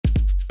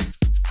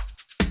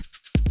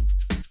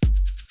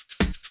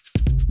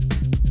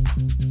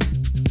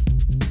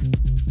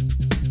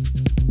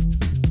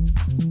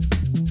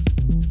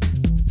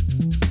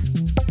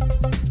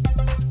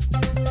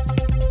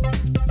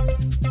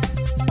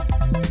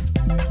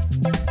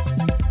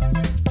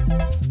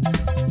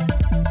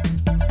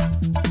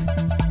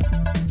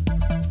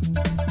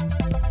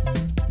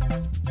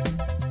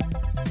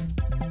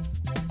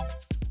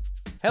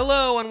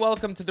Hello and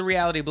welcome to the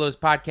Reality Blues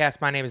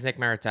podcast. My name is Nick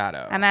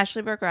Maritato. I'm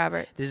Ashley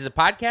Burke-Roberts. This is a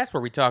podcast where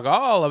we talk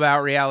all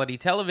about reality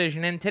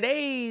television. In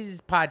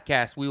today's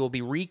podcast, we will be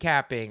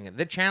recapping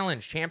The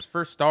Challenge, Champs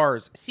vs.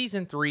 Stars,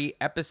 Season 3,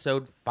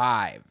 Episode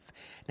 5.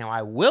 Now,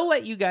 I will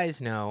let you guys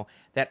know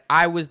that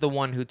I was the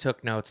one who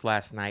took notes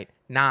last night,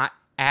 not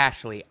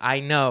Ashley. I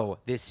know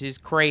this is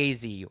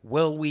crazy.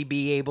 Will we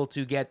be able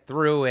to get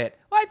through it?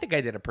 Well, I think I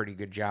did a pretty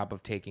good job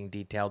of taking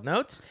detailed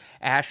notes.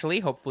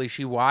 Ashley, hopefully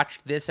she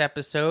watched this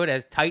episode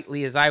as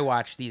tightly as I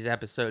watched these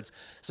episodes,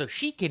 so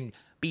she can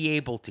be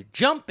able to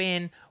jump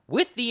in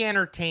with the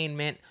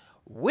entertainment,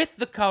 with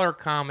the color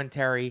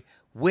commentary,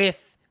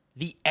 with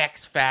the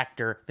X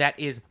factor that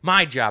is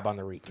my job on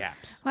the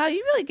recaps. Wow,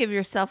 you really give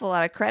yourself a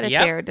lot of credit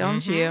there,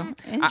 don't you?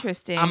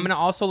 Interesting. I'm going to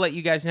also let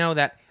you guys know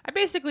that I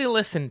basically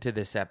listened to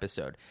this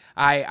episode.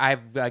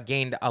 I've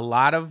gained a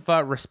lot of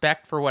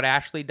respect for what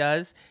Ashley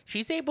does.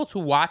 She's able to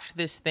watch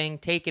this thing,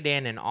 take it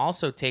in, and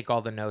also take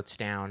all the notes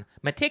down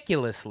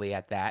meticulously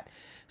at that.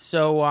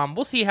 So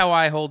we'll see how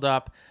I hold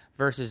up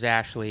versus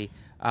Ashley.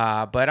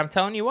 But I'm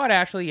telling you what,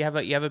 Ashley, you have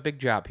a big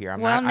job here.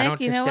 Nick, I don't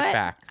just sit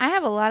back. I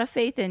have a lot of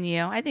faith in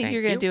you. I think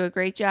you're going to do a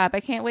great job. I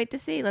can't wait to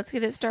see. Let's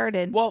get it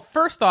started. Well,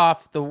 first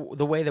off, the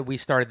way that we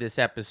started this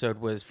episode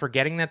was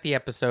forgetting that the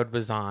episode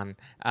was on,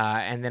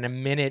 and then a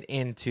minute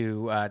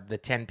into the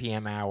 10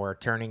 p.m. hour,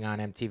 turning on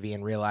MTV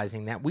and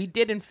realizing that we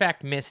did in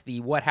fact miss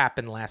the what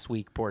happened last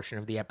week portion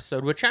of the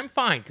episode, which I'm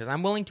fine, because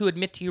I'm willing to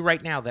admit to you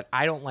right now that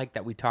I don't like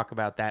that we talk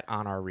about that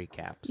on our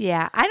recaps.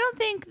 Yeah, I don't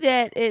think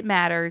that it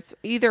matters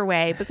either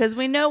way, because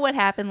we know what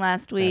happened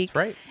last week. That's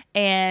right.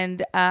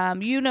 And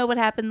you know what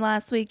happened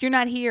last week. You're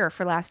not here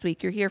for last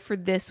week. You're here for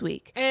this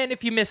week. And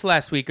if you missed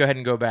last week, go ahead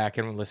and go back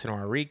and listen to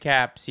our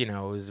recaps. You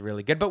know, it was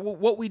really good. But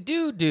what we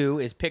do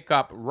is pick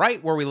up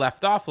right where we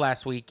left off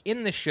last week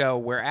in the show,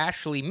 where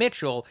Ashley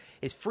Mitchell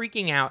is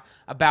freaking out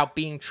about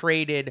being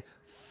traded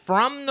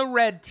from the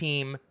red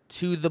team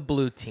to the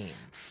blue team.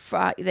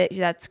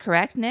 That's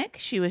correct, Nick.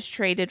 She was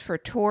traded for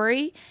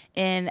Tori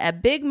in a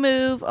big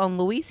move on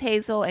Louise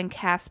Hazel and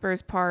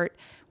Casper's part.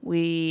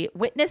 We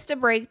witnessed a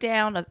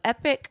breakdown of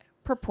epic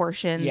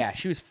proportions. Yeah,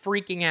 she was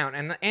freaking out.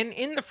 And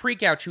in the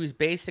freak out, she was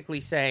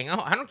basically saying,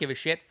 I don't give a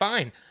shit.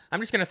 Fine.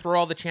 I'm just going to throw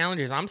all the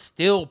challenges. I'm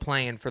still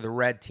playing for the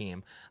red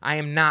team. I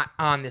am not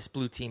on this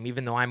blue team,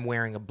 even though I'm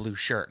wearing a blue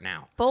shirt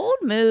now. Bold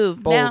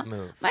move. Bold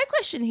move. My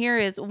question here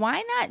is,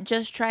 why not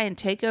just try and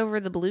take over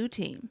the blue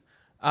team?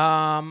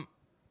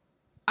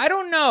 I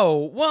don't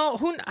know. Well,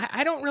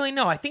 I don't really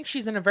know. I think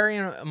she's in a very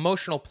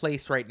emotional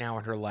place right now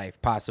in her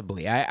life,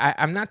 possibly.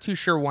 I'm not too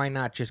sure why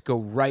not just go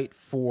right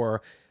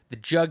for the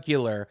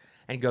jugular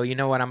and go, you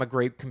know what, I'm a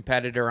great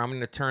competitor. I'm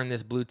going to turn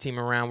this blue team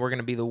around. We're going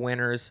to be the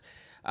winners.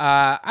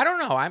 I don't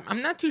know.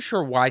 I'm not too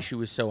sure why she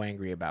was so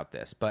angry about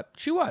this, but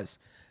she was.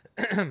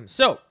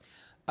 So,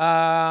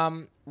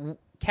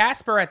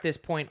 Casper at this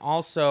point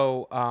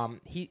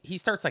also, he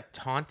starts like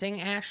taunting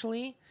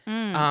Ashley.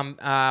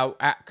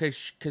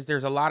 Because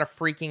there's a lot of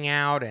freaking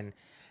out and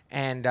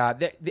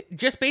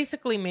just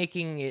basically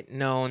making it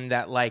known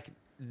that like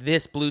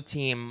this blue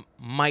team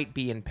might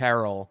be in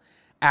peril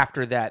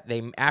after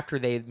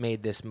they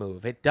made this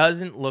move. It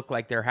doesn't look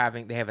like they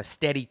have a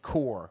steady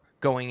core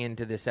going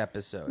into this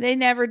episode. They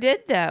never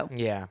did, though.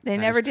 Yeah, they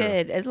never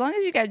did. As long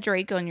as you got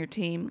Drake on your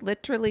team,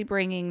 literally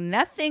bringing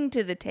nothing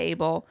to the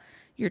table,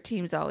 your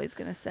team's always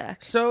going to suck.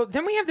 So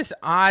then we have this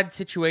odd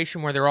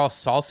situation where they're all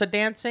salsa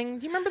dancing.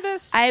 Do you remember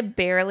this? I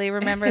barely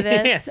remember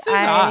this. Yes, this is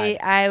odd.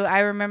 I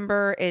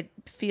remember it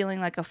feeling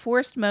like a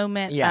forced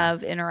moment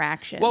of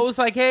interaction. Well, it was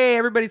like, hey,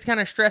 everybody's kind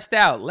of stressed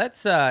out.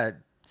 Let's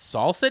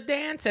salsa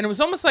dance. And it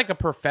was almost like a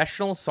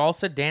professional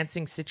salsa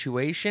dancing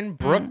situation.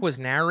 Brooke was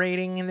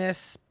narrating in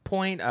this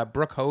point,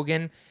 Brooke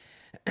Hogan.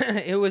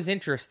 It was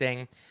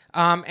interesting.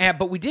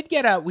 But we did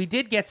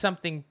get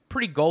something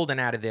pretty golden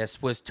out of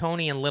this. Was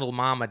Tony and Little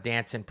Mama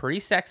dancing pretty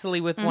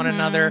sexily with one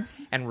another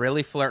and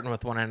really flirting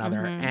with one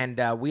another.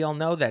 And we all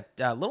know that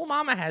Little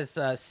Mama has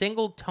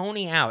singled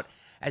Tony out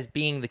as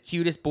being the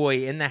cutest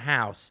boy in the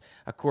house,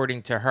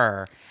 according to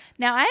her.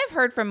 Now, I have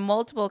heard from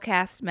multiple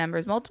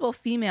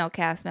female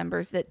cast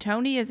members, that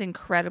Tony is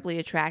incredibly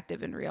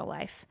attractive in real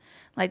life.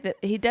 Like that,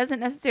 he doesn't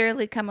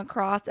necessarily come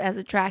across as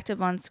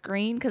attractive on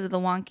screen because of the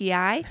wonky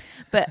eye,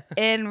 but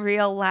in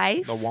real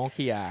life, the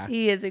wonky eye,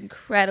 he is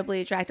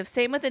incredibly attractive.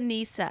 Same with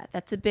Anissa.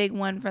 That's a big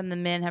one from the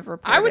men have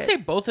reported. I would say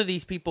both of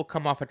these people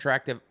come off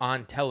attractive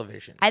on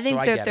television. I think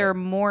that they're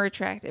more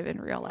attractive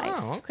in real life.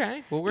 Oh,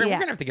 okay. Well, we're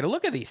gonna have to get a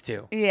look at these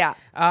two. Yeah.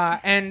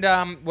 And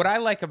what I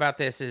like about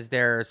this is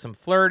there's some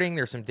flirting,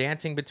 there's some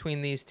dancing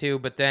between these two,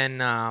 but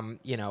then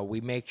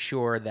we make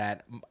sure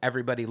that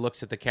everybody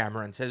looks at the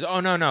camera and says, "Oh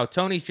no,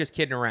 Tony's just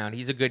kidding around.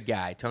 He's a good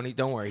guy. Tony,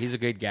 don't worry, he's a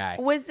good guy."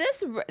 Was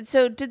this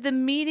so? Did the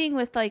meeting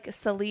with like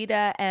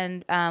Salida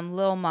and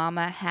Lil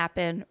Mama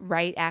happen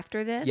right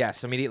after this?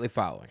 Yes, immediately immediately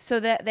following. So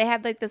that they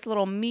had like this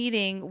little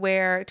meeting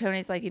where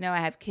Tony's like, I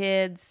have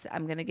kids.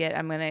 I'm gonna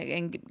get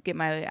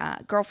my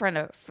girlfriend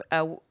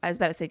I was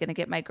about to say gonna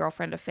get my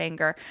girlfriend a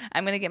finger.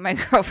 I'm gonna get my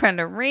girlfriend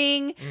a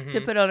ring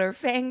to put on her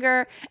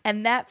finger,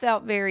 and that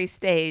felt very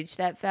staged.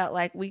 That felt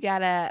like we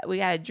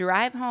gotta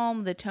drive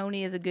home. The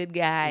Tony is a good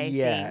guy.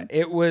 Yeah, theme.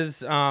 it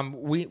was.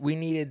 We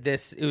needed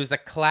this. It was a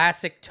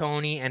classic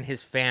Tony and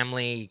his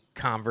family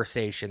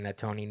conversation that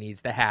Tony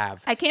needs to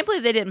have. I can't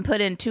believe they didn't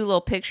put in 2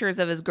 little pictures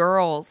of his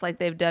girls like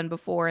they've done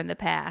before in the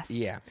past.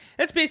 Yeah,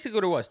 that's basically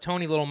what it was.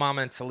 Tony, Little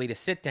Mama, and Salita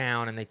sit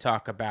down and they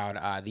talk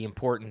about the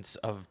importance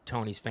of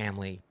Tony's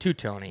family to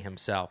Tony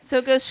himself. So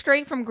it goes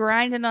straight from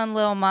grinding on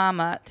Lil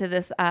Mama to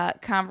this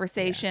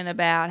conversation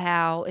about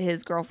how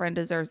his girlfriend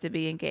deserves to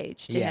be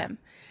engaged to him.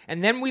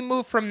 And then we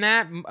move from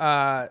that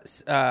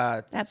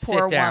That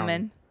poor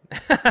woman.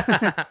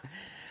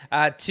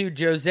 to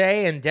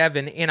Jose and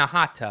Devin in a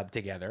hot tub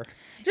together.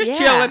 Just Yeah.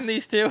 chilling,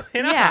 these two,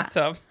 in a hot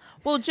tub.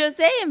 Well,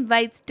 Jose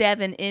invites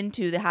Devin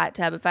into the hot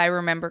tub, if I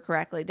remember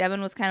correctly.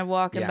 Devin was kind of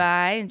walking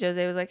by, and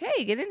Jose was like,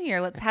 hey, get in here.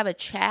 Let's have a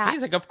chat.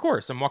 He's like, of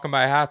course, I'm walking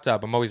by a hot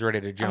tub. I'm always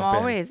ready to jump in. I'm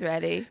always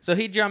ready. So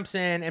he jumps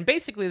in, and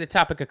basically the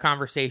topic of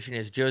conversation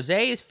is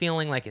Jose is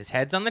feeling like his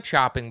head's on the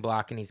chopping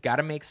block, and he's got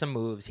to make some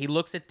moves. He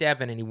looks at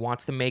Devin, and he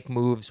wants to make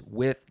moves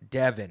with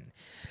Devin.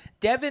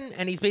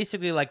 And he's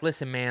basically like,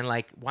 listen, man,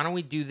 like, why don't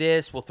we do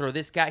this? We'll throw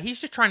this guy.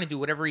 He's just trying to do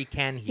whatever he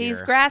can here.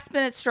 He's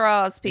grasping at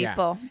straws,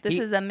 people. Yeah. This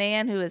is a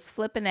man who is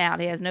flipping out.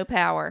 He has no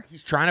power.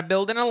 He's trying to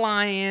build an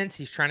alliance.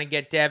 He's trying to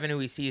get Devin, who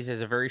he sees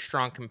as a very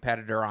strong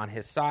competitor, on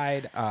his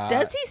side.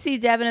 Does he see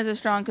Devin as a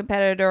strong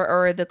competitor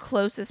or the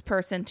closest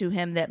person to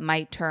him that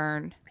might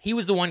turn? He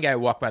was the one guy who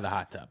walked by the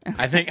hot tub.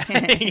 I think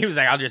he was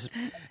like, I'll just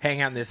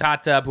hang out in this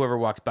hot tub. Whoever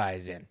walks by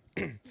is in.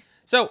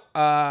 So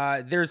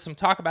there's some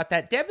talk about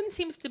that. Devin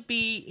seems to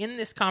be in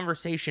this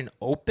conversation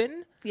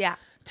open Yeah.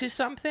 to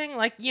something.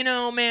 Like,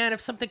 man,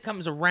 if something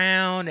comes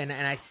around and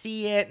I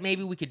see it,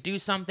 maybe we could do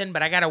something,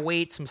 but I got to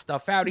wait some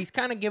stuff out. He's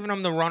kind of giving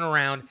them the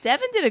runaround.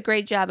 Devin did a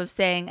great job of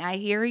saying, I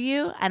hear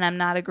you, and I'm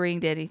not agreeing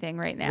to anything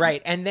right now.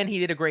 Right. And then he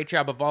did a great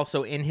job of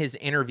also in his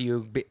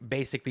interview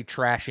basically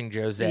trashing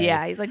Jose.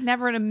 Yeah, he's like,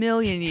 never in a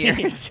million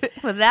years.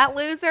 With that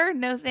loser,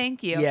 no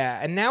thank you. Yeah,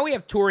 and now we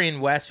have Tori and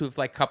Wes who've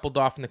like coupled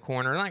off in the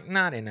corner, like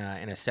not in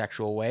a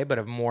sexual way, but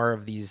of more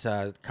of these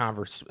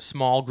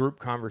small group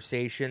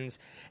conversations.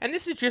 And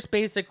this is just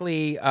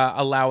basically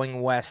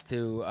allowing Wes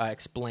to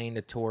explain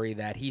to Tori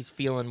that he's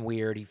feeling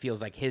weird. He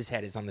feels like his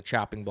head is on the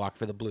chopping block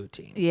for the blue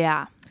team.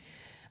 Yeah.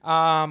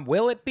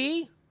 Will it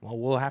be? Well,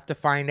 we'll have to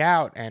find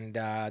out. And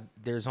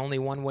there's only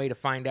one way to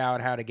find out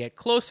how to get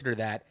closer to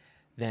that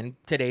than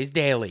today's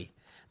daily.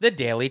 The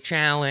Daily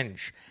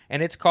Challenge.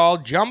 And it's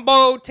called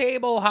Jumbo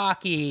Table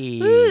Hockey.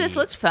 Ooh, this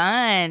looked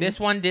fun. This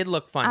one did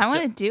look fun. I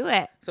want to do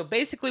it. So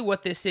basically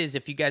what this is,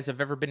 if you guys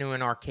have ever been to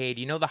an arcade,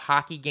 you know the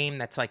hockey game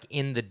that's like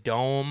in the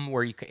dome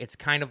where it's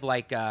kind of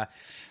like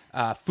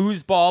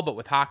foosball, but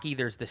with hockey,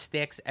 there's the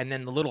sticks, and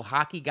then the little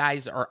hockey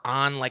guys are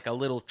on like a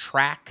little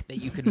track that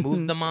you can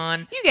move them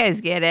on. You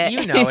guys get it.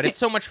 You know it. It's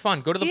so much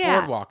fun. Go to the Yeah.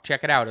 boardwalk.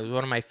 Check it out. It was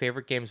one of my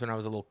favorite games when I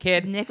was a little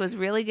kid. Nick was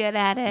really good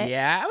at it.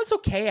 Yeah, I was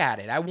okay at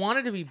it. I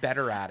wanted to be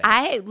better at it.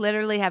 I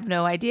literally have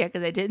no idea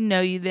because I didn't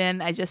know you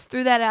then. I just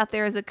threw that out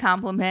there as a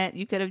compliment.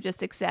 You could have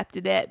just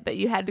accepted it, but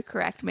you had to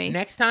correct me.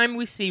 Next time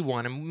we see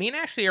one, and me and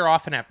Ashley are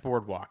often at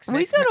boardwalks.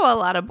 We go to a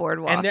lot of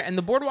boardwalks. And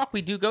the boardwalk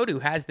we do go to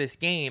has this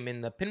game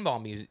in the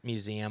pinball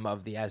museum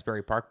of the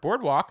Asbury Park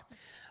Boardwalk.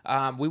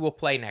 We will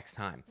play next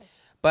time.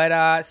 But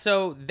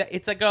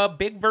it's like a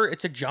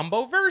it's a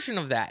jumbo version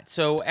of that.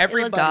 So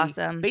everybody,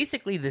 awesome.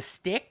 basically the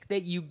stick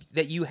that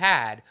you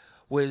had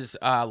was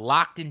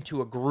locked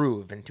into a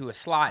groove, into a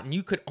slot, and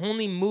you could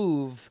only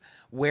move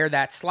where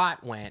that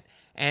slot went.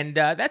 And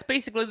that's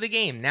basically the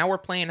game. Now we're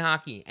playing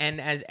hockey.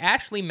 And as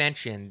Ashley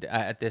mentioned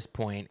at this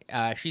point,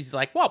 she's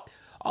like, well,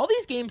 all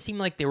these games seem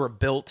like they were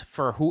built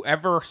for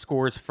whoever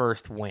scores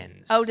first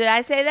wins. Oh, did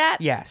I say that?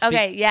 Yes.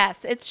 Okay. Yes,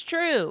 it's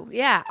true.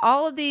 Yeah,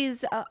 all of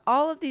these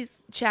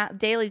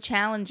daily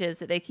challenges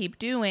that they keep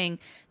doing,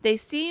 they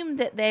seem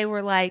that they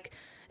were like.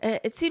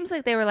 It seems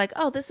like they were like,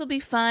 oh, this will be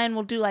fun.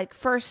 We'll do like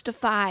 1st to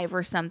 5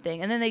 or something.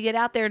 And then they get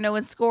out there, no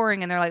one's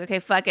scoring, and they're like, okay,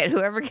 fuck it.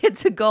 Whoever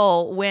gets a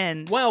goal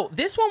wins. Well,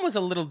 this one was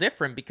a little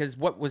different because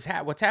what's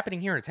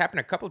happening here, and it's happened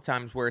a couple of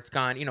times where it's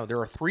gone, there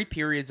are 3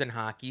 periods in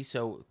hockey.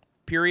 So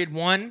period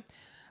 1,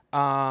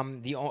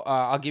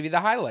 I'll give you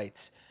the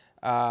highlights.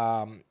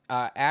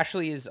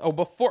 Ashley is,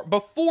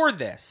 before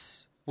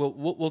this,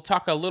 We'll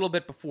talk a little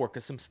bit before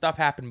because some stuff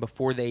happened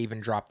before they even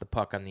dropped the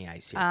puck on the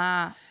ice here.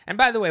 And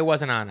by the way, it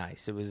wasn't on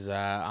ice. It was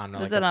on a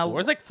floor. It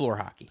was like floor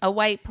hockey. A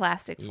white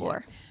plastic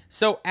floor. Yeah.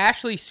 So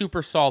Ashley's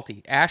super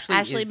salty.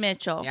 Ashley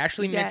Mitchell.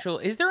 Ashley Mitchell.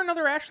 Is there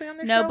another Ashley on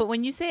this No, show? but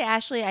when you say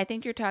Ashley, I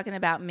think you're talking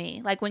about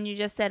me. Like when you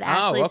just said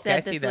Ashley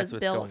said this was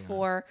built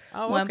for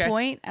one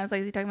point. I was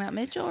like, is he talking about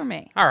Mitchell or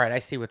me? All right, I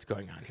see what's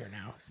going on here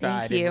now.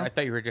 Thank you. I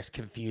thought you were just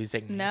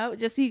confusing me. No,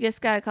 you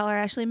just got to call her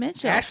Ashley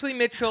Mitchell. Ashley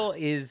Mitchell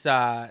is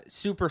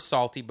super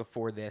salty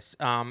before this.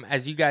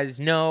 As you guys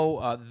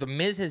know, The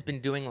Miz has been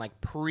doing like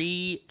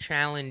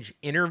pre-challenge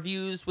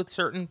interviews with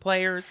certain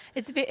players.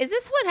 Is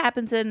this what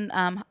happens in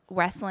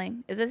wrestling?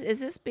 Is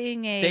this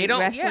being a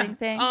wrestling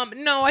thing?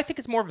 No, I think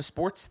it's more of a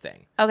sports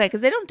thing. Okay,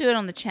 because they don't do it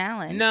on the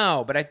challenge.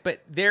 No, but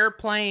they're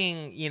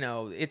playing.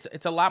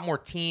 It's a lot more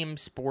team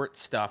sport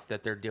stuff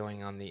that they're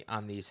doing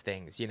on these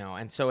things.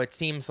 And so it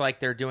seems like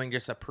they're doing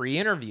just a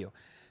pre-interview.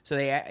 So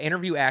they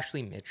interview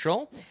Ashley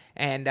Mitchell,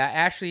 and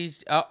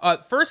Ashley's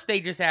first they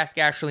just ask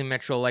Ashley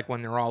Mitchell, like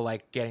when they're all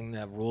like getting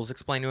the rules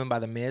explained to him by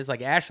the Miz,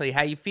 like, Ashley,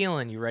 how you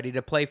feeling? You ready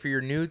to play for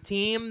your new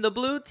team, the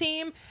blue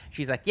team?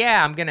 She's like,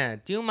 yeah, I'm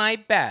gonna do my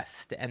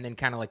best, and then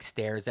kind of like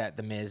stares at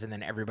the Miz, and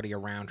then everybody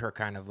around her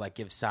kind of like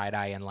gives side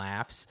eye and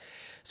laughs.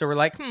 So we're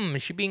like,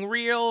 is she being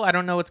real? I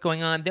don't know what's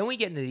going on. Then we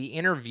get into the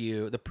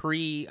interview, the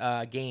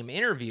pre-game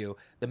interview.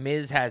 The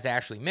Miz has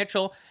Ashley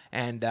Mitchell,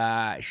 and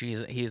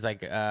he's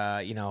like,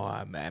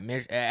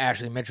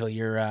 Ashley Mitchell,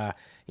 you're,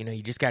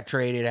 you just got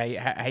traded.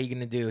 How you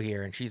gonna do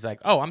here? And she's like,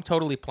 oh, I'm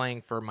totally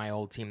playing for my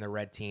old team, the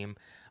red team.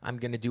 I'm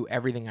going to do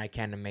everything I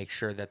can to make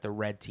sure that the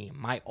red team,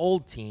 my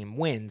old team,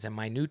 wins and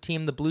my new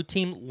team, the blue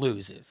team,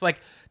 loses. Like,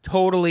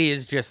 totally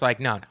is just like,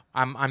 no,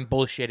 I'm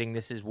bullshitting.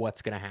 This is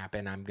what's going to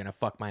happen. I'm going to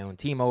fuck my own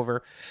team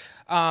over.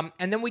 And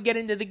then we get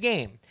into the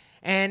game.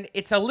 And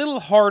it's a little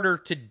harder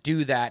to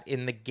do that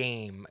in the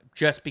game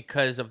just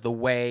because of the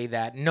way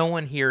that no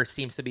one here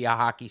seems to be a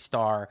hockey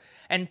star.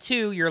 And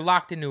 2, you're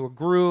locked into a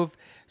groove.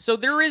 So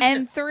there is...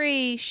 And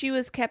 3, she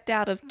was kept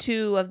out of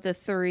 2 of the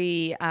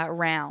 3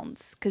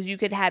 rounds because you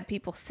could have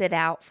people sit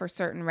out for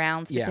certain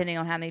rounds depending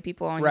on how many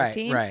people are on your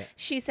team. Right.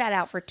 She sat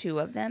out for 2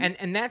 of them.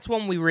 And that's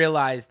when we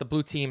realized the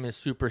blue team is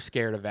super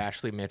scared of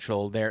Ashley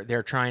Mitchell.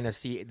 They're trying to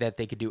see that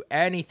they could do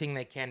anything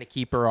they can to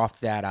keep her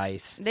off that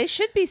ice. They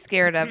should be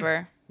scared of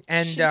her.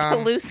 And she's a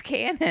loose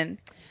cannon.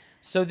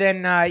 So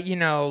then,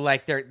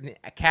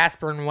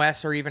 Casper and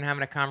Wes are even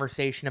having a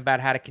conversation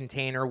about how to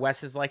contain her.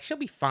 Wes is like, she'll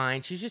be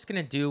fine. She's just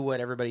going to do what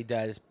everybody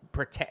does,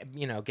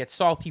 get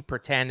salty,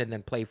 pretend, and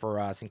then play for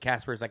us. And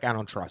Casper's like, I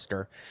don't trust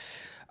her.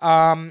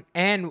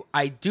 And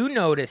I do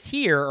notice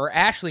here, or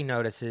Ashley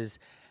notices,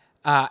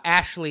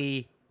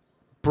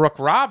 Brooke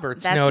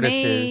Roberts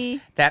notices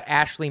that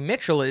Ashley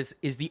Mitchell is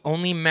the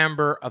only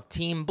member of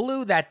Team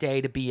Blue that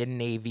day to be in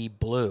navy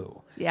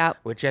blue. Yep.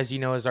 Which, as you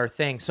know, is our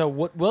thing. So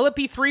will it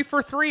be 3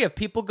 for 3 of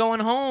people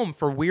going home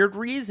for weird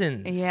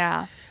reasons?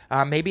 Yeah.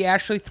 Maybe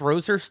Ashley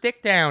throws her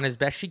stick down as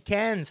best she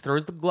can,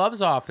 throws the gloves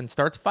off, and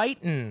starts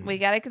fighting. We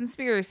got a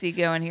conspiracy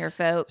going here,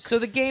 folks. So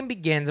the game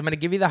begins. I'm going to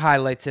give you the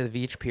highlights of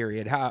each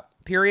period.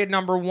 Period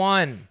number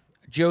 1,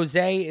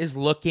 Jose is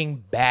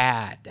looking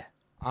bad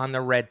on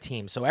the red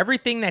team. So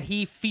everything that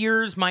he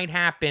fears might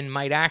happen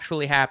might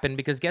actually happen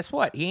because guess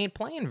what? He ain't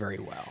playing very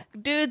well.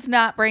 Dude's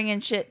not bringing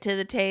shit to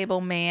the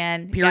table,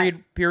 man.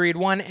 Period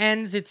 1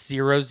 ends. It's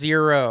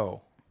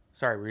 0-0.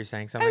 Sorry, were you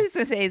saying something? I was just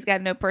going to say he's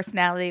got no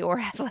personality or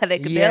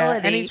athletic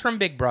ability. And he's from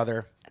Big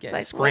Brother. It's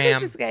like, what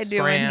is this guy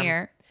doing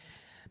here?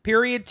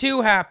 Period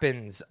 2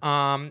 happens.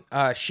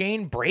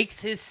 Shane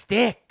breaks his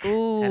stick.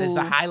 Ooh. That is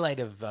the highlight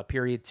of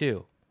period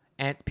 2.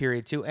 And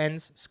period 2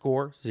 ends.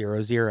 Score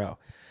 0-0.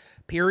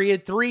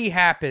 Period 3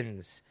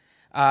 happens.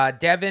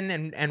 Devin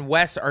and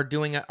Wes are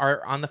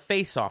on the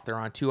face-off. They're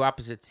on 2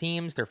 opposite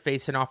teams. They're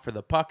facing off for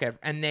the puck,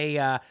 and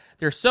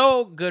they're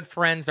so good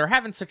friends. They're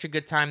having such a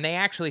good time. They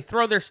actually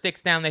throw their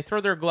sticks down. They throw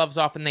their gloves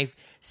off, and they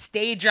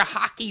stage a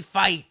hockey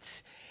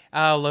fight.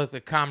 Look, the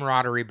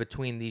camaraderie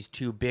between these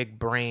 2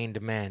 big-brained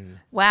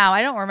men. Wow,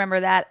 I don't remember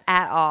that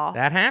at all.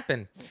 That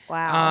happened.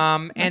 Wow,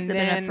 must have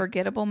been a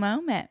forgettable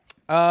moment.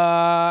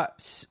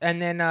 And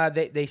then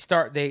they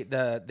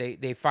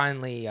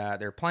finally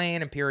they're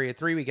playing in period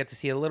 3. We get to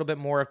see a little bit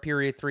more of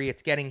period 3.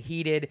 It's getting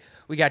heated.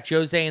 We got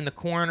Jose in the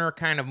corner,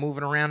 kind of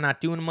moving around, not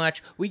doing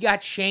much. We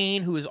got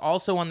Shane, who is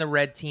also on the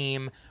red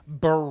team,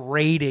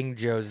 berating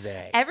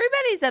Jose.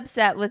 Everybody's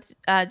upset with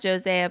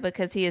Jose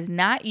because he is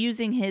not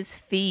using his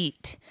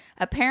feet.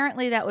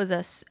 Apparently, that was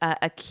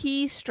a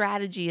key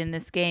strategy in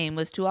this game,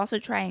 was to also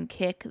try and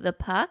kick the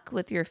puck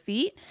with your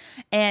feet.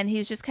 And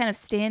he's just kind of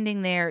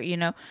standing there,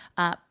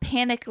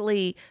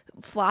 panically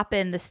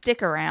flopping the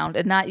stick around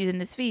and not using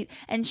his feet.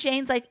 And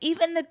Shane's like,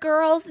 even the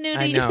girls knew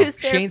to use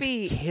their Shane's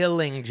feet.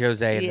 Killing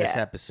Jose in this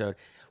episode.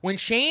 When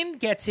Shane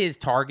gets his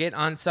target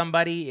on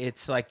somebody,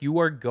 it's like you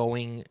are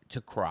going to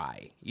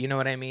cry. You know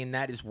what I mean?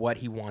 That is what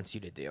he wants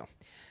you to do.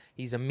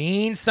 He's a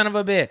mean son of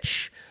a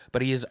bitch,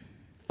 but he is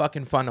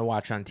fucking fun to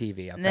watch on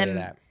TV. I'll tell you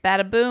that.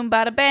 Bada boom,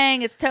 bada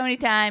bang. It's Tony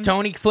time.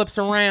 Tony flips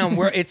around.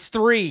 It's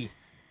 3.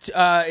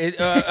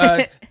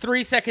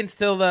 3 seconds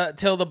till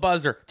the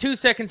buzzer. 2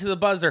 seconds to the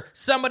buzzer.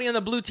 Somebody on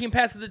the blue team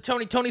passes to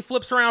Tony. Tony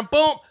flips around.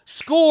 Boom!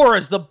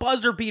 Scores the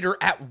buzzer beater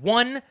at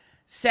 1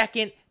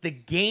 second. The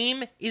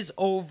game is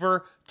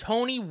over.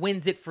 Tony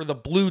wins it for the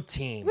blue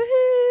team.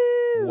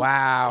 Woohoo!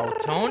 Wow.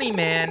 Tony,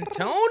 man.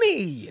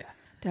 Tony.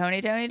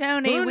 Tony.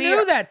 Who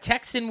knew that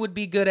Texan would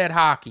be good at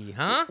hockey,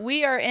 huh?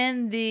 We are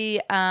in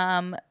the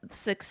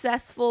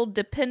successful,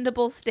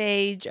 dependable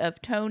stage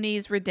of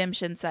Tony's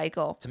redemption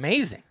cycle. It's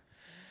amazing.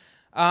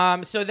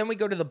 So then we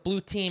go to the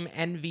blue team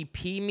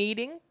MVP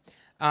meeting.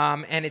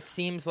 And it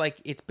seems like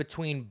it's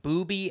between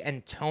Booby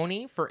and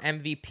Tony for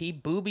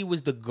MVP. Booby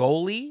was the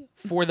goalie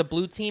for the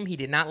blue team. He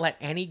did not let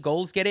any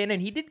goals get in,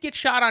 and he did get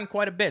shot on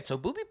quite a bit. So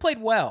Booby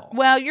played well.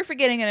 Well, you're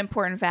forgetting an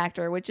important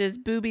factor, which is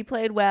Booby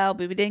played well.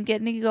 Booby didn't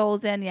get any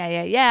goals in.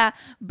 Yeah.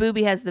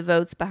 Booby has the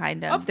votes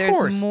behind him.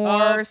 There's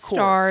more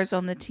stars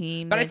on the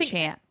team than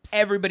Champs.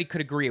 Everybody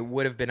could agree it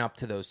would have been up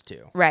to those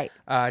two. Right.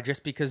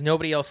 Just because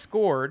nobody else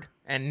scored.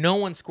 And no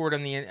one scored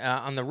on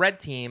the red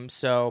team,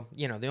 so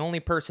the only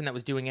person that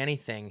was doing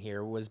anything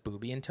here was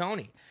Booby and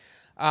Tony.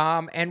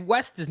 And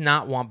Wes does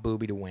not want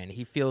Booby to win.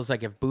 He feels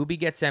like if Booby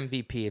gets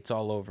MVP, it's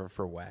all over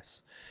for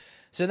Wes.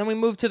 So then we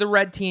move to the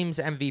red team's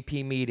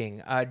MVP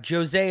meeting.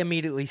 Jose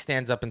immediately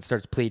stands up and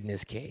starts pleading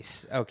his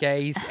case.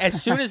 Okay,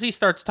 as soon as he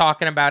starts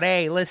talking about,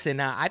 hey, listen,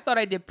 I thought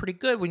I did pretty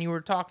good when you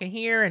were talking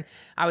here, and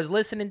I was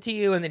listening to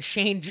you, and then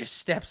Shane just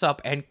steps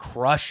up and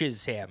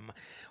crushes him.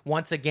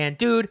 Once again,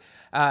 dude,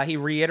 he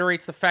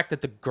reiterates the fact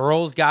that the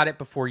girls got it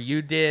before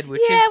you did,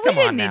 which is, come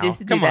on now. We didn't need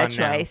to do that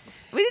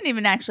twice. We didn't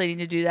even actually need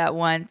to do that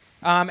once.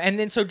 And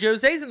then so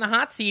Jose's in the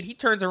hot seat. He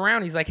turns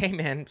around. He's like, hey,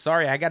 man,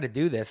 sorry, I got to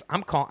do this.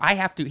 I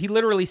have to. He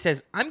literally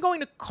says, I'm going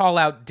to call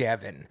out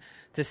Devin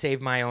to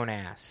save my own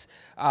ass.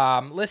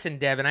 Listen,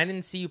 Devin, I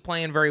didn't see you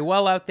playing very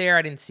well out there.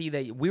 I didn't see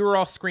that we were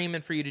all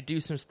screaming for you to do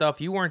some stuff.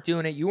 You weren't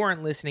doing it. You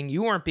weren't listening.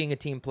 You weren't being a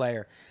team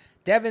player.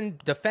 Devin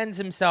defends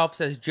himself,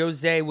 says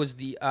Jose was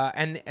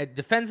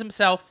defends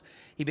himself.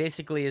 He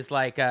basically is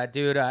like,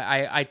 dude,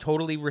 I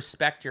totally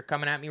respect you're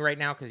coming at me right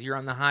now because you're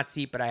on the hot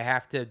seat, but I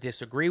have to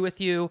disagree with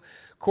you.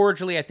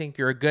 Cordially, I think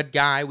you're a good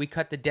guy. We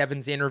cut to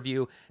Devin's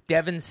interview.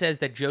 Devin says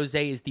that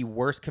Jose is the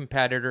worst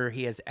competitor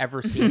he has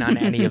ever seen on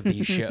any of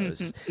these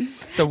shows.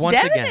 So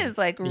Devin is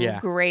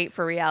great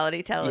for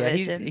reality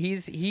television.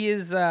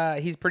 Yeah,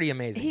 he's pretty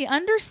amazing. He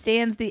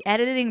understands the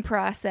editing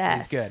process.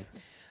 He's good.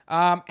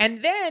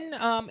 And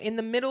then in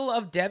the middle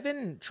of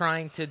Devin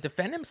trying to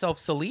defend himself,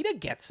 Salida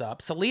gets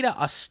up. Salida,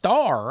 a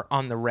star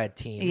on the red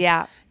team,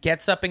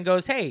 gets up and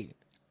goes, hey,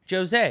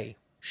 Jose,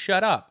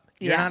 shut up.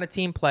 You're not a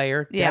team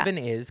player. Devin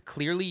is.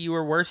 Clearly you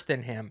are worse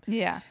than him.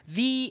 Yeah.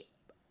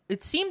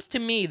 It seems to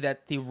me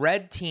that the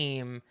red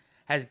team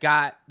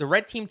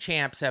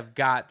champs have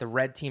got the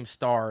red team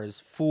stars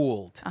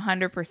fooled.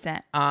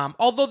 100%.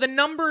 Although the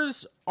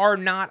numbers are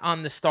not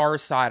on the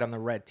stars side on the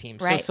red team.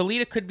 Right. So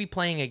Salida could be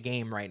playing a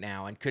game right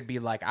now and could be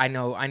like, I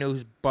know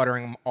who's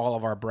buttering all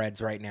of our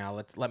breads right now.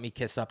 Let me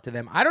kiss up to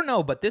them. I don't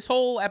know, but this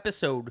whole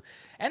episode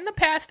and the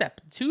past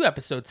two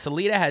episodes,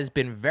 Salida has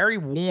been very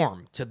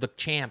warm to the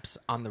champs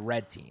on the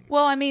red team.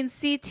 Well, I mean,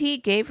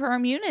 CT gave her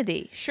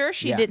immunity. Sure,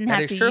 she didn't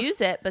have to use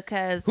it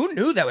because who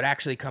knew that would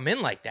actually come in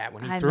like that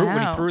when he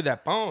threw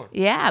that bone?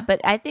 Yeah,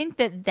 but I think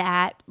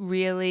that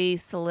really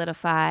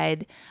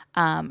solidified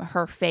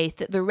her faith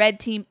that the red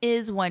team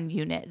is one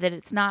unit, that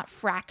it's not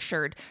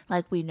fractured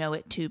like we know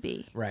it to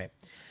be. Right.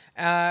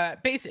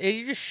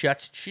 Basically,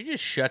 she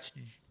just shuts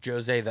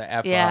Jose the F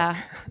up.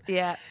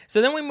 Yeah.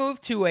 So then we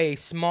move to a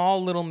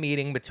small little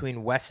meeting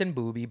between Wes and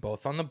Booby,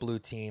 both on the blue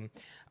team.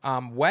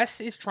 Wes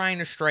is trying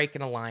to strike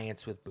an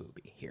alliance with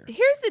Booby here.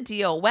 Here's the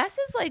deal. Wes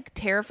is like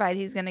terrified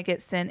he's going to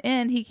get sent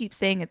in. He keeps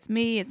saying, it's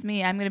me.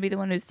 I'm going to be the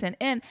one who's sent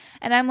in.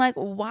 And I'm like,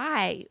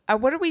 why?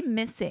 What are we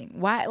missing?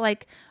 Why?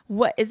 Like,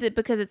 what is it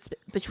because it's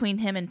between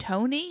him and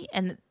Tony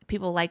and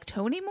people like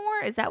Tony more?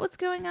 Is that what's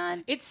going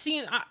on? It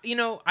seems,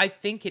 I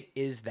think it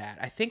is that.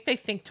 I think they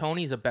think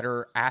Tony's a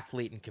better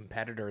athlete and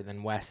competitor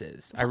than Wes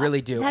is. I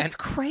really do. That's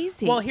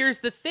crazy. Well,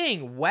 here's the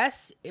thing.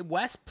 Wes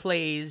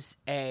plays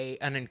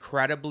an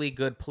incredibly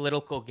good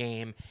political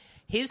game.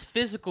 His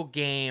physical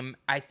game,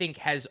 I think,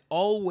 has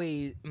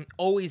always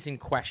in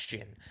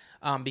question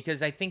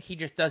because I think he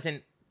just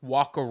doesn't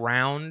walk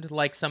around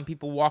like some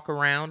people walk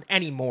around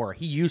anymore.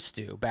 He used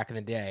to back in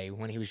the day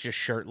when he was just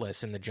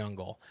shirtless in the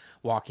jungle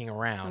walking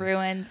around.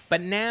 Ruins.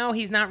 But now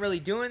he's not really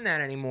doing that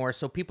anymore.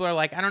 So people are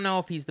like, I don't know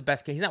if he's the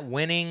best. He's not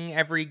winning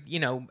every,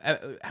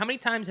 how many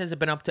times has it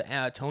been up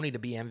to Tony to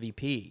be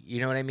MVP?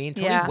 You know what I mean?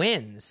 Tony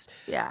wins.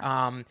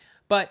 Yeah.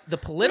 But the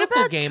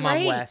political game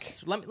Drake? on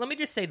Wes, let me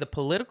just say the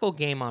political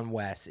game on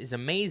Wes is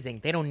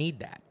amazing. They don't need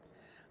that.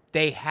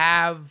 They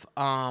have,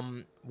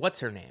 what's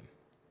her name?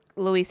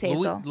 Luis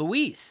Hazel.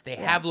 Luis. They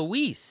have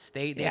Luis.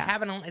 They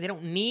haven't. They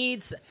don't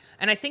need.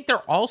 And I think they're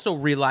also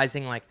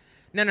realizing like,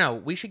 no,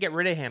 we should get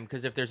rid of him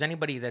because if there's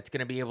anybody that's going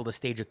to be able to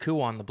stage a coup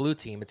on the blue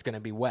team, it's going to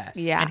be Wes.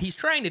 Yeah. And he's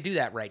trying to do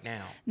that right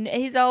now.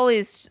 He's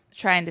always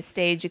trying to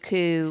stage a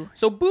coup.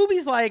 So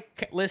Booby's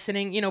like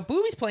listening.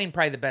 Booby's playing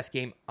probably the best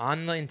game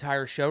on the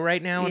entire show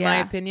right now, in my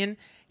opinion.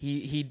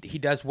 He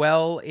does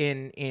well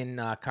in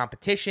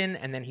competition,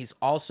 and then he's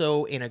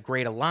also in a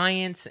great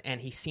alliance, and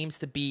he seems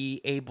to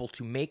be able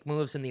to make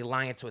moves in the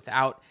alliance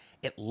without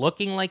it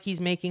looking like he's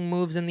making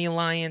moves in the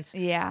alliance.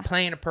 Yeah.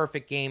 Playing a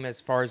perfect game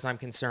as far as I'm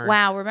concerned.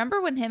 Wow,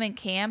 remember when him and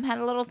Cam had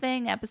a little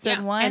thing, episode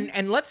 1?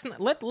 And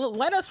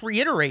let us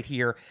reiterate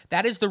here,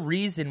 that is the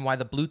reason why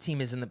the blue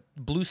team is in the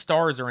blue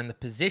stars are in the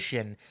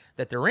position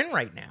that they're in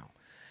right now.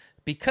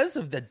 Because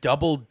of the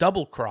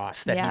double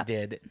cross that he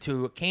did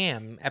to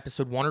Cam,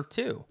 episode 1 or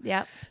 2.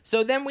 Yep.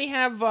 So then we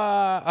have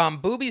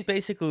Boobies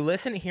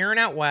basically hearing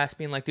out Wes,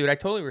 being like, dude, I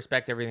totally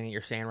respect everything that you're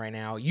saying right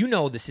now. You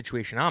know the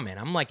situation I'm in.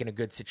 I'm like in a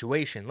good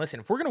situation. Listen,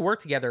 if we're going to work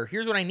together,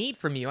 here's what I need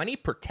from you. I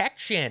need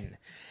protection.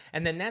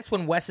 And then that's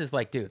when Wes is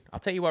like, dude, I'll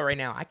tell you what right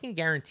now. I can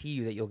guarantee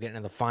you that you'll get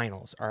into the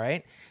finals, all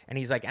right? And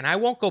he's like, and I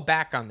won't go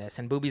back on this.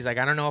 And Boobie's like,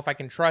 I don't know if I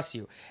can trust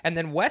you. And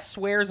then Wes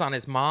swears on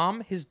his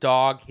mom, his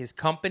dog, his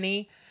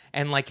company,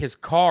 and like his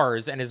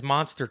cars and his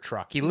monster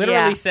truck. He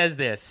literally says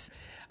this.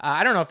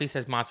 I don't know if he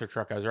says monster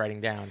truck. I was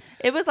writing down.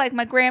 It was like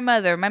my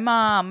grandmother, my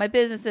mom, my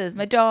businesses,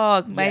 my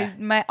dog,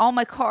 my all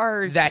my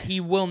cars. That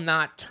he will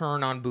not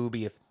turn on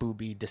Boobie if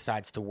Boobie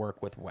decides to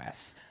work with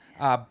Wes.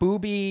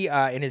 Boobie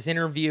in his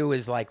interview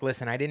is like,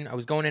 listen, I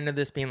was going into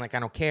this being like, I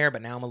don't care,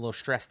 but now I'm a little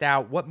stressed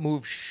out. What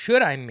move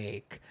should I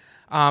make?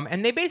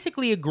 And they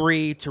basically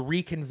agree to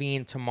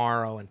reconvene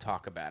tomorrow and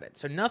talk about it.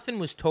 So nothing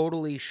was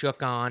totally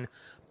shook on.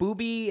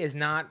 Boobie is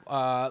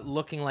not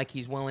looking like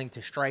he's willing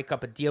to strike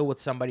up a deal with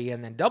somebody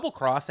and then double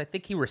cross. I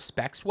think he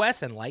respects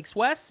Wes and likes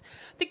Wes.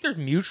 I think there's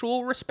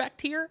mutual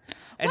respect here.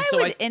 And Why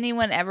would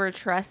anyone ever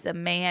trust a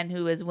man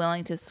who is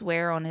willing to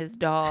swear on his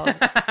dog?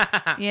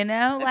 You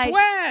know, like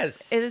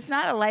Wes. It's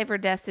not a life or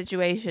death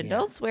situation.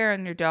 Don't swear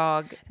on your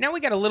dog. Now we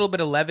got a little bit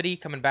of levity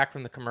coming back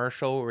from the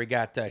commercial where we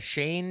got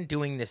Shane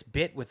doing this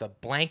bit with a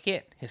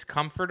blanket, his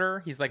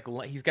comforter. He's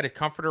got his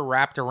comforter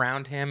wrapped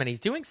around him and he's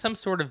doing some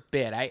sort of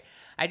bit.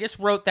 I just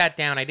wrote that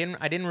down. I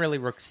didn't really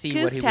see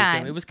Goof what he was time.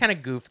 doing. It was kind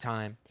of goof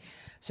time.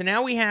 So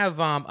now we have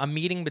a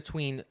meeting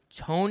between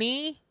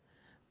Tony,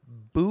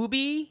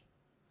 Boobie,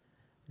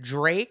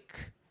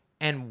 Drake,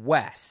 and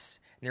Wes.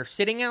 And they're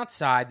sitting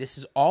outside. This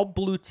is all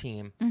blue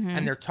team.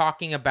 And they're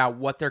talking about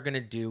what they're going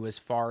to do as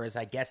far as,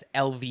 I guess,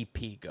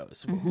 LVP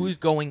goes. Who's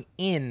going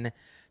in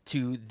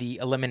to the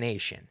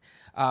elimination.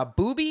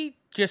 Boobie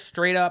just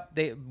straight up,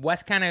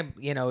 Wes kind of,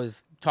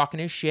 is talking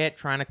his shit,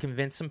 trying to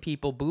convince some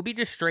people. Boobie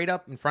just straight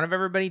up in front of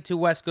everybody to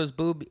Wes goes,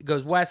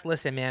 Wes,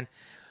 listen, man,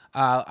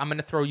 I'm going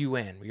to throw you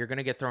in. You're going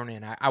to get thrown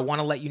in. I want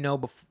to let you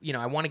know,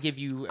 I want to give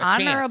you a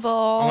chance.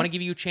 I want to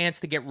give you a chance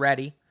to get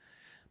ready.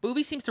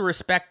 Boobie seems to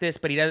respect this,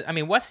 but he does. I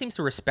mean, Wes seems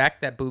to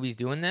respect that Boobie's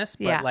doing this,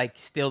 but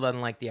still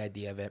doesn't like the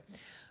idea of it.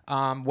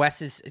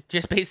 Wes is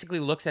just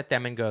basically looks at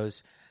them and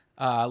goes,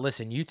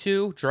 listen, you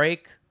two,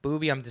 Drake,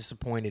 Boobie, I'm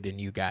disappointed in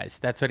you guys.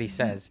 That's what he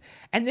says.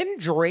 And then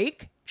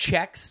Drake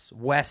checks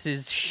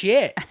Wes's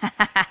shit.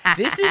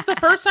 This is the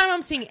first time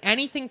I'm seeing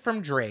anything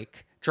from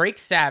Drake. Drake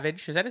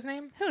Savage. Is that his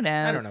name? Who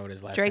knows? I don't know what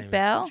his last name name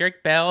Bell? is.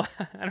 Drake Bell?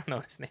 I don't know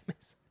what his name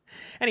is.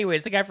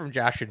 Anyways, the guy from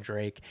Josh and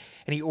Drake.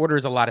 And he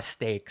orders a lot of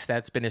steaks.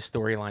 That's been his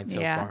storyline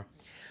so far.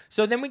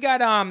 So then we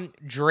got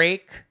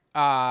Drake.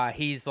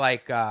 He's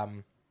like,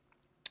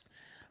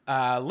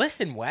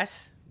 listen,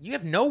 Wes, you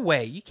have no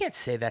way. You can't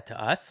say that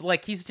to us.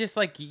 Like, he's just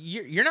like,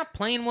 you're not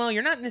playing well.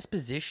 You're not in this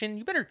position.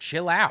 You better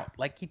chill out.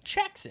 Like, he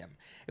checks him.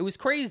 It was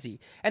crazy.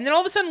 And then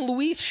all of a sudden,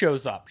 Louise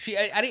shows up. She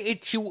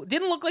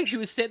didn't look like she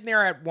was sitting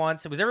there at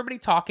once. It was everybody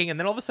talking. And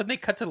then all of a sudden, they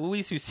cut to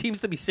Louise, who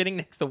seems to be sitting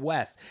next to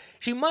Wes.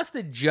 She must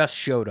have just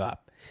showed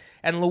up.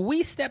 And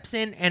Louise steps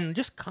in and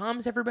just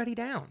calms everybody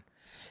down.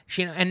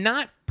 And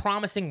not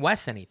promising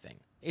Wes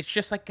anything. It's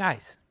just like,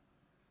 guys,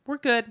 we're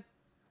good.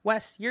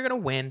 Wes, you're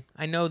going to win.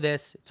 I know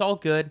this. It's all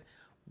good.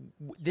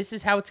 This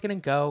is how it's going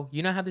to go.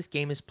 You know how this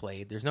game is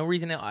played. There's no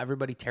reason to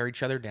everybody tear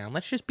each other down.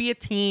 Let's just be a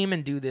team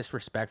and do this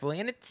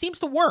respectfully. And it seems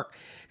to work.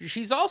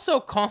 She's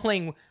also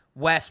calling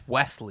Wes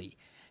Wesley.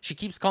 She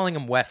keeps calling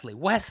him Wesley.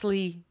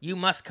 Wesley, you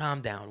must calm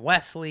down.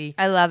 Wesley.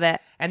 I love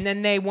it. And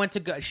then they went to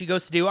go. She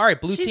goes to do, all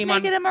right, blue She's team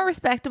making on. him a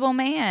respectable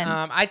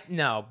man.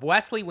 No,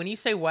 Wesley, when you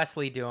say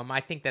Wesley to him, I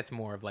think that's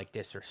more of like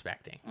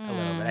disrespecting a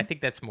little bit. I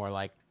think that's more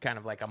like kind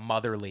of like a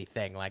motherly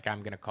thing. Like, I'm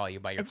going to call you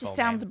by your it full just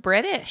sounds name.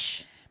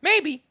 British.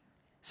 Maybe.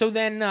 So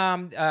then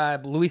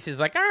Luis is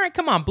like, all right,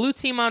 come on, blue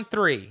team on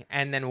 3.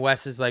 And then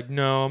Wes is like,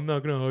 no, I'm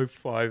not going to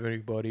high-five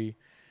anybody.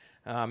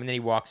 And then he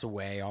walks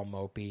away all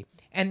mopey.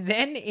 And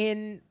then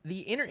in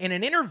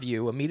an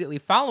interview immediately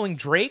following,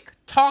 Drake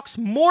talks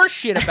more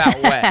shit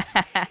about Wes.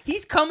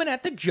 He's coming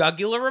at the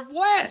jugular of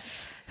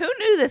Wes. Who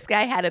knew this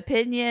guy had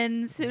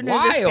opinions? Who knew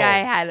this guy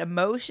had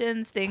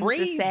emotions, things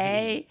Crazy. to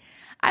say?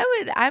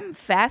 I'm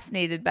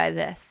fascinated by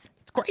this.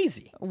 It's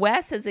crazy.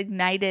 Wes has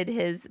ignited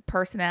his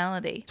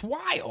personality. It's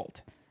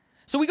wild.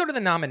 So we go to the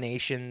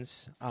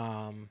nominations,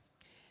 and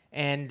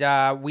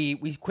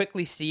we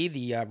quickly see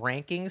the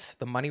rankings,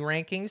 the money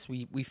rankings.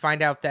 We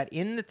find out that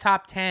in the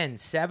top 10,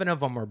 7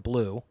 of them are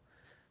blue.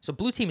 So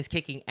blue team is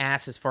kicking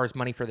ass as far as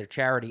money for their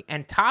charity.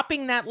 And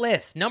topping that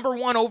list, number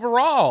 1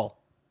 overall,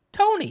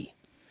 Tony.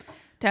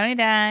 Tony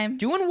Dime.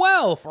 Doing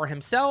well for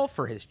himself,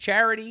 for his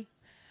charity.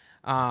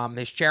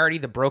 His charity,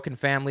 the Broken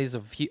Families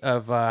of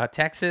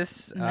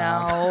Texas.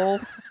 No.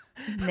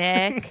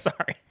 Nick.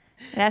 Sorry.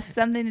 It has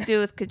something to do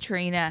with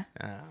Katrina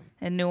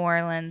in New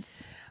Orleans.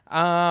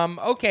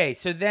 Okay,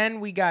 so then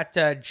we got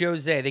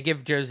Jose. They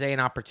give Jose an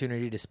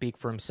opportunity to speak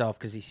for himself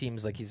because he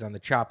seems like he's on the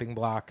chopping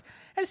block.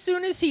 As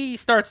soon as he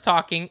starts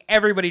talking,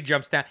 everybody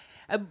jumps down.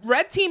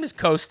 Red team is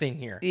coasting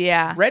here.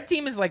 Yeah. Red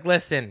team is like,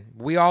 listen,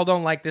 we all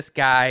don't like this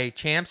guy,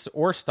 champs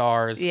or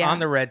stars, on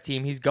the red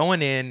team. He's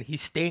going in. He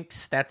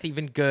stinks. That's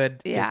even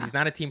good because he's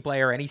not a team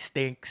player and he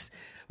stinks.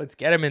 Let's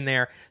get him in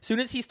there. As soon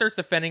as he starts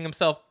defending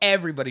himself,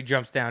 everybody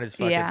jumps down his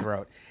fucking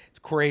throat. It's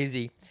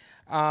crazy.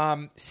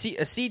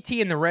 CT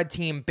and the red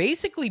team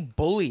basically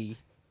bully.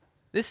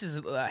 This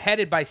is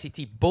headed by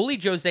CT. Bully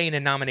Jose into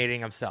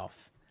nominating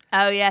himself.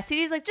 Oh yeah,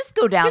 CT's like, just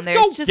go down there.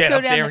 Just go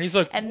down there. And he's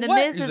like, and the what?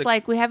 Miz is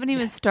like, we haven't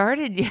even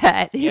started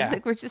yet. He's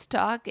like, we're just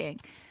talking.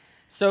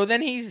 So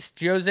then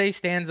Jose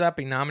stands up.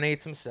 He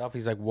nominates himself.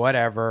 He's like,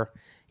 whatever.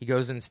 He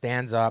goes and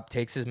stands up,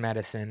 takes his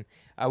medicine.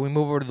 We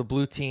move over to the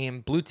blue team.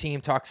 Blue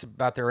team talks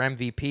about their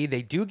MVP.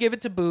 They do give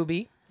it to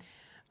Booby.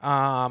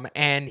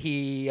 And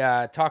he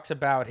talks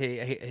about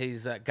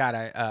he's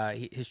got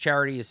his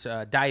charity is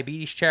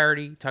diabetes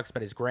charity. He talks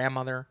about his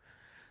grandmother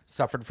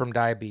suffered from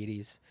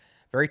diabetes.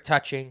 Very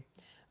touching.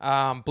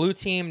 Blue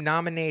team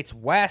nominates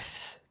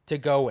Wes to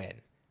go in.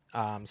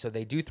 So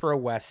they do throw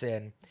Wes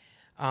in.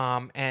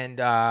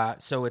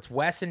 So it's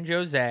Wes and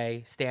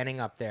Jose standing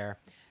up there.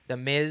 The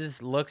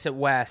Miz looks at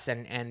Wes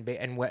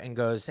and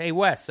goes, "Hey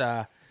Wes,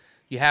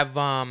 you have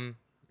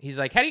He's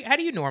like, how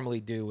do you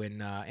normally do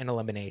in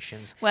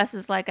eliminations?" Wes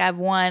is like, I've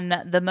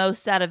won the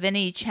most out of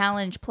any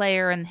challenge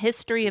player in the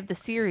history of the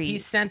series. He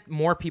sent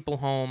more people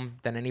home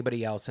than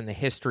anybody else in the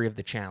history of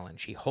the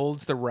challenge. He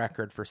holds the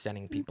record for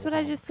sending people home. That's what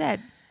I just said.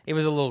 It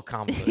was a little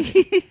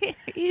convoluted.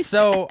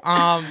 So,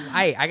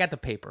 I got the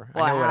paper.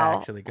 Wow. I know what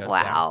actually goes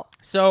down.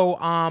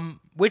 So,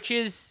 which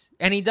is,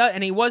 and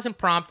he wasn't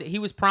prompted. He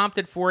was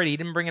prompted for it. He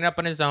didn't bring it up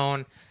on his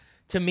own.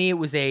 To me, it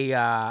was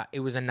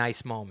a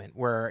nice moment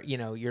where,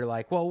 you're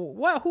like,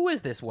 well, who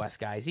is this Wes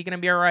guy? Is he going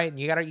to be all right? And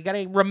you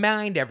gotta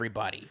remind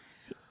everybody.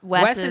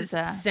 Wes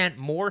has sent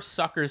more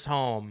suckers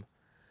home,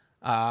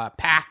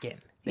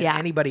 packing than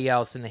anybody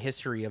else in the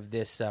history of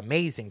this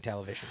amazing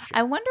television show.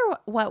 I wonder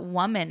what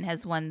woman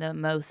has won the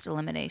most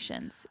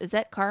eliminations. Is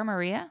that Cara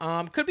Maria?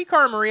 Could be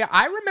Cara Maria.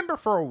 I remember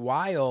for a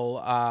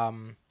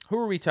while. Who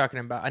are we talking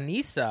about?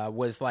 Anissa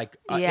was like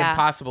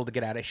impossible to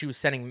get out of. She was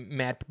sending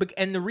mad,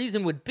 and the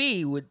reason would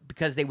be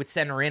because they would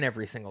send her in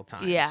every single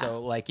time. Yeah. So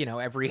like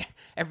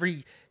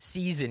every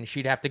season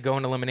she'd have to go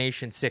in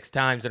elimination 6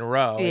 times in a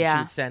row, and she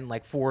would send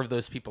like 4 of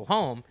those people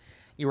home.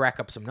 You rack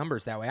up some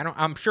numbers that way.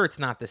 I'm sure it's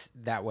not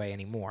that way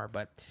anymore,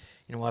 but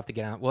we'll have to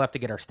get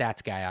our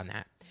stats guy on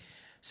that.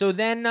 So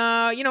then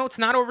it's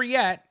not over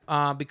yet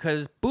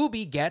because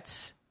Booby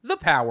gets the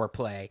power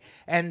play,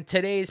 and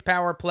today's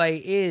power play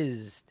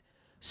is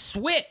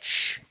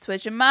Switch.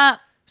 Switch them up.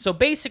 So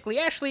basically,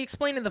 Ashley,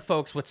 explain to the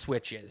folks what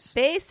Switch is.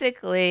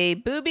 Basically,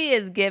 Booby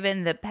is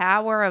given the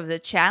power of the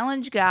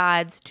challenge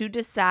gods to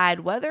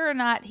decide whether or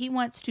not he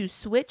wants to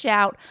switch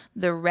out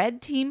the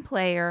red team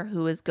player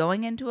who is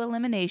going into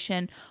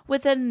elimination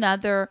with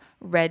another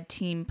red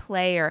team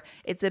player.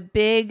 It's a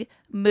big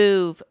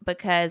move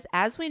because,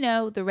 as we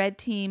know, the red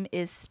team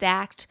is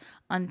stacked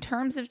on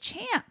terms of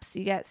champs.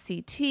 You got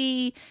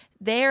CT,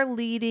 they're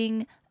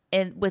leading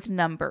with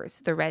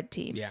numbers, the red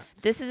team. Yeah.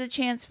 This is a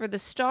chance for the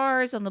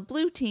stars on the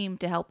blue team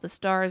to help the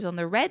stars on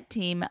the red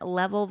team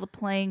level the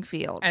playing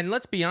field. And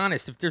let's be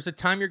honest, if there's a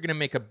time you're going to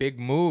make a big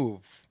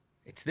move,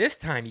 it's this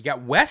time. You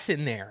got Wes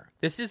in there.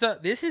 This is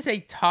a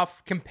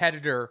tough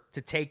competitor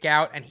to take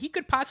out, and he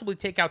could possibly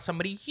take out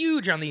somebody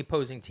huge on the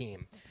opposing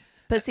team.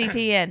 Put CT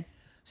in.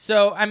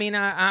 So, I mean,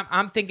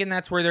 I'm thinking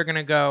that's where they're going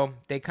to go.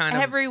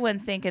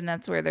 Everyone's thinking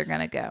that's where they're going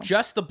to go.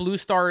 Just the Blue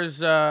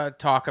Stars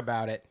talk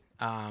about it.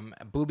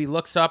 Booby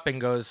looks up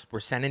and goes, "We're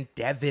sending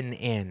Devin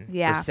in.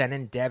 Yeah. We're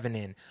sending Devin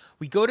in."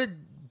 We go to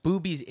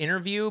Booby's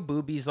interview.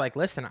 Booby's like,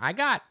 "Listen,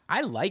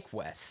 I like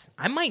Wes.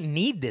 I might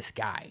need this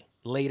guy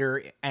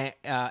later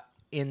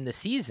in the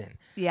season.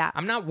 Yeah.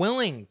 I'm not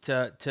willing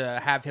to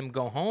have him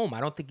go home.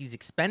 I don't think he's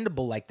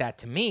expendable like that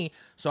to me.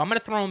 So I'm going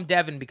to throw him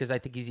Devin because I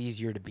think he's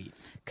easier to beat."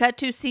 Cut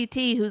to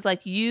CT, who's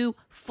like, "You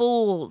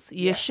fools.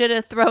 You should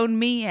have thrown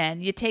me in.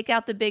 You take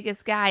out the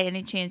biggest guy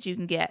any chance you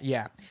can get."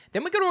 Yeah.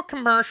 Then we go to a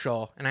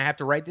commercial, and I have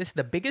to write this,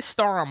 the biggest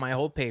star on my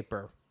whole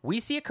paper.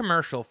 We see a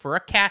commercial for a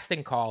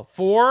casting call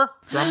for,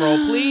 drum roll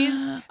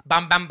please,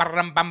 bam, bam,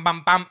 bam, bam,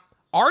 bam, bam.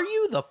 Are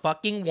You the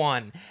Fucking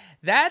One?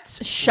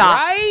 That's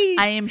shocked. Right.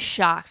 I am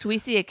shocked. We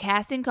see a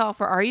casting call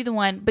for Are You the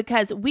One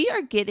because we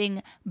are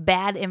getting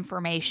bad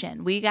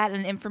information. We got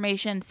an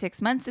information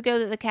 6 months ago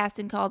that the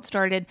casting call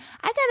started.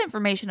 I got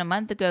information a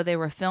month ago they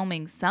were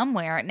filming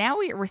somewhere. Now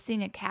we're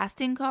seeing a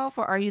casting call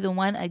for Are You the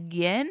One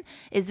again?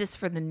 Is this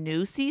for the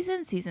new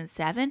season, season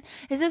 7?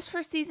 Is this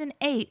for season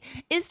 8?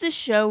 Is the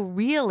show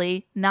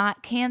really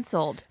not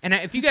canceled? And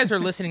if you guys are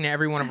listening to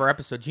every one of our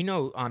episodes,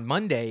 on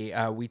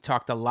Monday we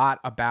talked a lot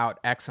about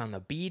X on the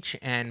Beach,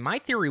 and my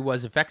theory was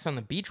was if X on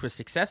the Beach was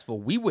successful,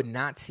 we would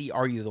not see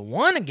Are You the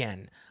One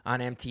again on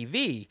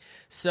MTV.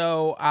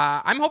 So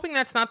I'm hoping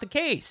that's not the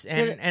case.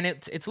 And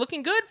it's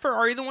looking good for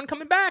Are You the One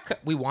coming back.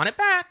 We want it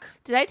back.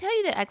 Did I tell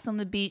you that X on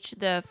the Beach,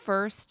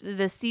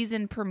 the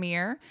season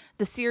premiere,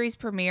 the series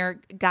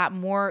premiere got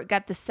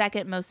the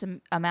second most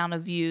amount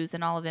of views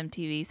in all of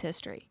MTV's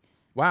history?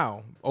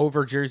 Wow.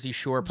 Over Jersey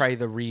Shore, probably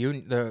the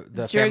reunion, the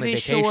Family Jersey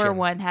Vacation. Shore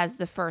one has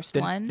the first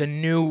one. The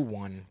new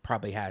one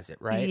probably has it,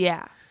 right?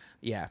 Yeah.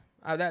 Yeah.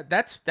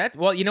 That's.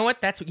 Well, you know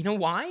what? You know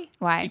why?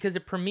 Why? Because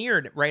it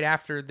premiered right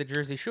after the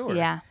Jersey Shore.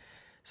 Yeah.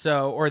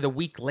 So, or the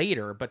week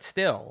later, but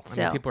still. I mean,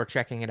 Still. people are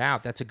checking it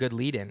out. That's a good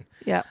lead-in.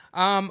 Yep.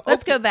 Let's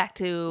Let's go back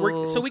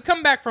to. So we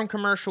come back from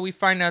commercial. We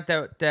find out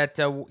that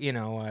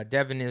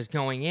Devin is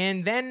going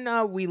in.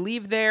 Then we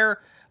leave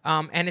there,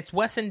 and it's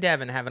Wes and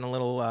Devin having a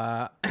little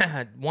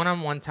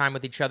one-on-one time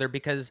with each other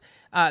because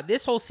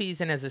this whole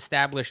season has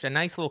established a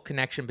nice little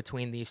connection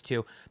between these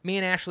two. Me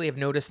and Ashley have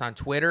noticed on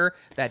Twitter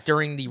that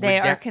during the they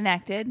are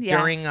connected. Yeah.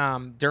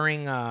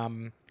 during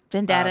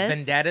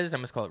vendettas. I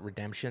must call it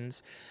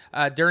redemptions.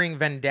 During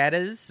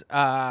vendettas,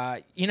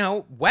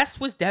 Wes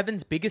was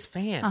Devin's biggest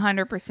fan.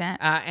 100%.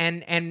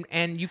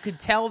 And you could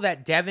tell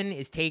that Devin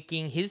is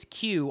taking his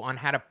cue on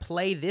how to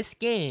play this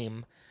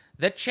game,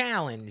 the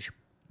challenge,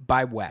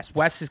 by Wes.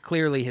 Wes is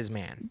clearly his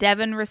man.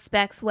 Devin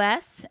respects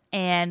Wes,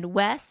 and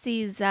Wes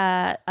sees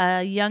a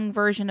young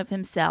version of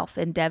himself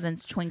in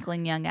Devin's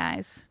twinkling young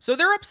eyes. So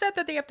they're upset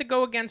that they have to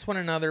go against one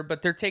another,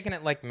 but they're taking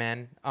it like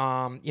men.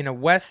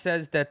 Wes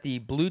says that the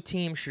blue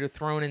team should have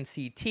thrown in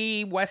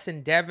CT. Wes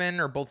and Devin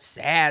are both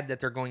sad that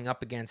they're going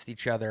up against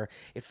each other.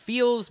 It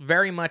feels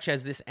very much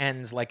as this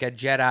ends like a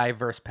Jedi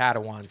versus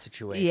Padawan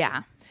situation.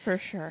 Yeah, for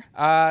sure.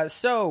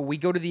 So we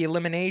go to the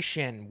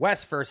elimination.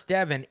 Wes versus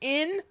Devin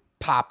in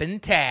Poppin'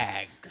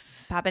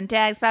 Tags. Poppin'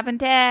 tags.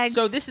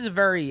 So this is a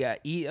very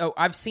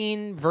I've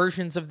seen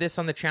versions of this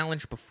on the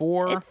challenge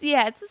before. It's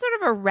a sort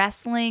of a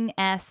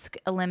wrestling-esque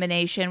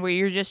elimination where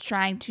you're just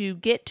trying to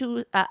get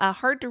to a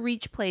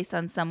hard-to-reach place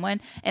on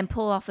someone and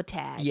pull off a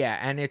tag. Yeah,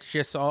 and it's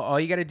just all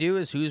you got to do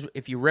is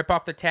if you rip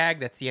off the tag,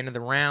 that's the end of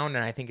the round,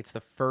 and I think it's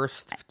the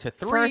first to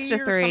three. First to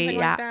or three, something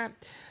yeah. like that.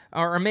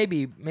 Or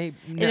maybe It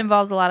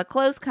involves a lot of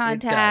close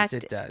contact.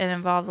 It does. It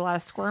involves a lot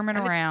of squirming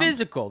and around. it's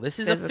physical. This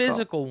is a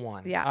physical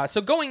one. Yeah.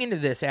 So going into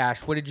this, Ash,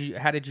 how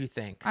did you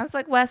think? I was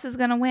like, Wes is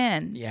going to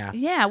win. Yeah.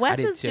 Yeah, Wes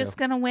did is too. just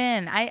going to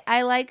win.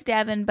 I like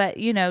Devin, but,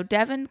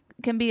 Devin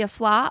can be a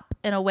flop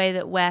in a way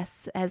that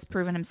Wes has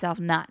proven himself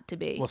not to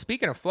be. Well,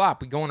 speaking of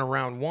flop, we go into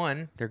round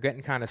one. They're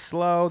getting kind of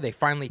slow. They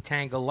finally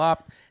tangle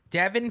up.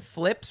 Devin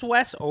flips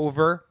Wes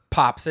over,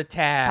 pops a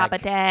tag. Pop a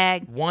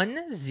tag.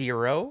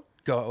 1-0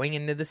 going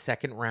into the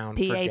second round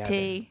for PAT.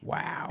 Devin.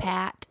 Wow.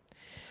 Pat.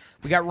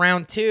 We got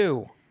round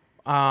two.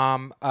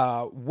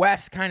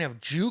 Wes kind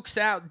of jukes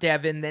out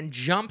Devin, then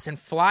jumps and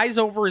flies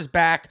over his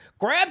back,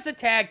 grabs a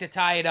tag to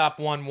tie it up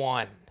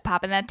 1-1.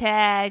 Popping that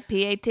tag.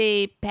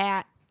 PAT.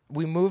 Pat.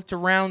 We move to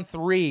round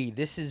three.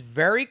 This is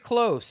very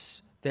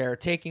close. They're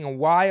taking a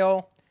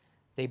while.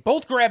 They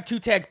both grab 2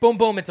 tags. Boom,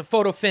 boom. It's a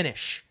photo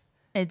finish.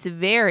 It's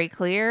very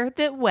clear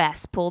that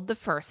Wes pulled the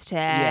first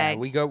tag.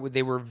 Yeah,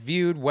 they were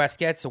viewed. Wes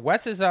gets. So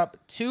Wes is up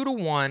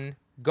 2-1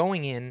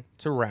 going in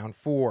to round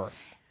 4.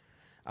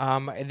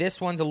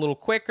 This one's a little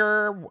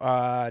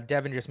quicker.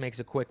 Devin just makes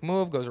a quick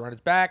move, goes around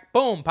his back.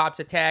 Boom, pops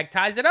a tag,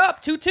 ties it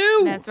up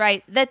 2-2. That's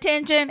right. The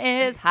tension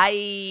is high.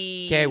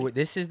 Okay,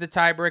 this is the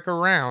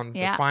tiebreaker round.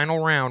 Yeah. The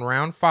final round,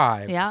 round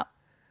 5. Yep.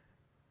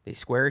 They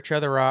square each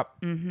other up.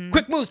 Mm-hmm.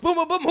 Quick moves. Boom,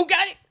 boom, boom. Who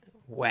got it?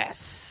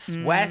 Wes.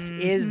 Wes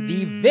is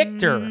the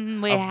victor of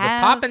the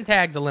Poppin'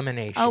 Tags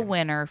elimination. A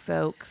winner,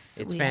 folks.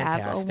 It's we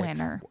fantastic. have a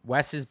winner.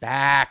 Wes is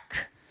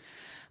back.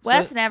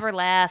 Wes never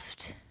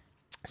left.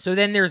 So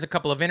then there's a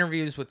couple of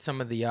interviews with some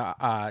of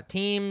the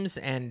teams,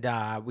 and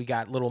we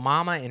got Little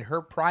Mama in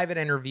her private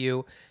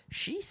interview.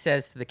 She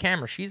says to the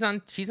camera, she's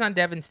on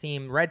Devin's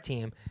team, red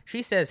team.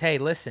 She says, "Hey,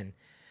 listen,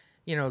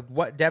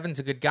 Devin's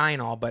a good guy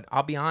and all, but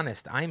I'll be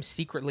honest, I'm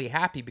secretly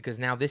happy because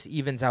now this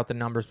evens out the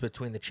numbers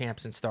between the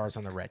champs and stars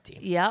on the red team.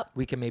 Yep.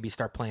 We can maybe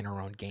start playing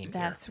our own game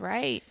That's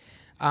right.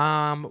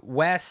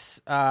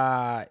 Wes,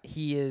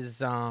 he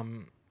is, I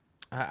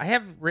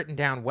have written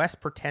down, Wes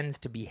pretends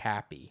to be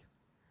happy.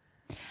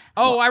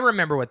 Oh, I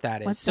remember what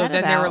that is. What's So that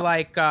then they were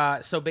about?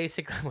 like, so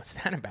basically, what's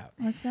that about?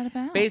 What's that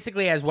about?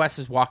 Basically, as Wes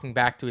is walking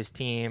back to his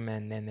team,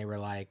 and then they were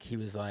like, he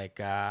was like,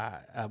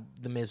 The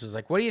Miz was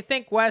like, "What do you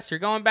think, Wes? You're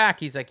going back?"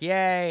 He's like,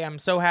 "Yay, I'm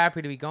so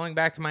happy to be going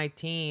back to my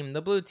team,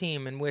 the blue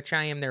team, in which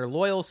I am their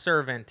loyal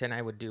servant, and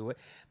I would do it."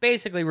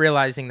 Basically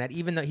realizing that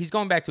even though he's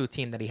going back to a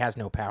team that he has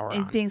no power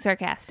He's on. being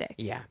sarcastic.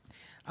 Yeah.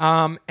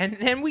 And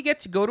then we get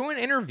to go to an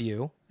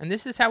interview, and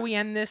this is how we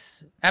end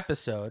this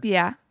episode.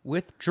 Yeah.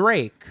 With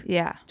Drake.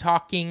 Yeah.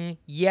 Talking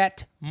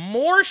yet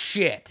more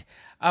shit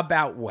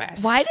about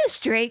Wes. Why does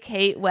Drake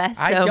hate Wes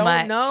so I much?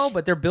 don't know,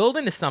 but they're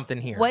building to something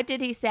here. What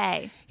did he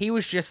say? He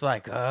was just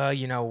like,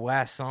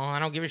 Wes. Oh, I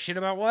don't give a shit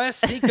about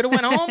Wes. He could have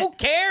went home. Who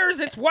cares?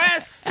 It's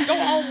Wes. Go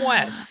home,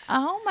 Wes.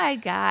 Oh my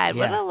God.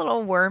 What Yeah. a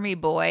little wormy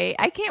boy.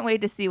 I can't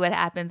wait to see what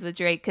happens with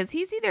Drake because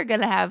he's either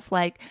going to have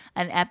like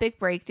an epic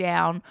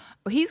breakdown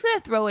or he's going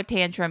to throw a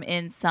tantrum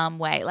in some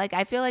way. Like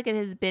I feel like it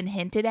has been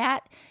hinted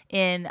at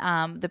in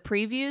the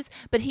previews,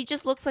 but he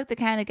just looks like the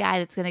kind of guy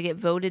that's going to get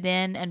voted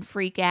in and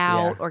freak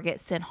out or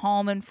get sent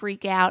home and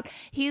freak out.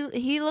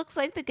 He looks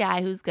like the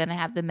guy who's going to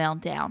have the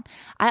meltdown.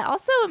 I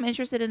also am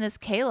interested in this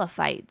Kayla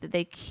fight that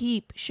they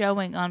keep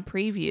showing on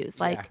previews,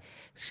 like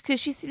because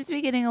she seems to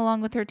be getting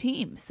along with her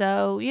team.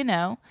 So,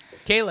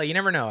 Kayla, you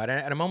never know.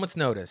 At a moment's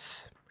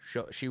notice,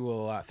 she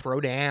will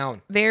throw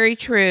down. Very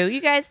true. You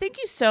guys, thank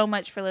you so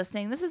much for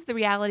listening. This is the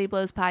Reality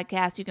Blows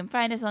Podcast. You can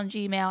find us on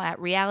Gmail at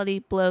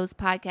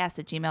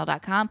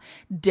realityblowspodcast@gmail.com.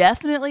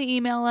 Definitely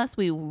email us.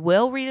 We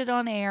will read it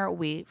on air.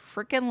 We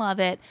freaking love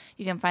it.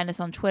 You can find us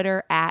on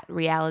Twitter at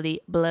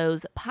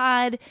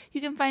realityblowspod.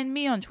 You can find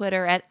me on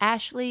Twitter at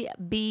Ashley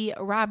B.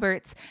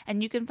 Roberts.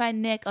 And you can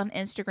find Nick on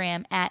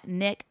Instagram at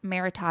Nick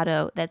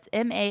Maritato. That's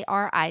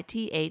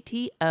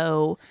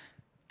Maritato.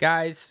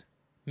 Guys,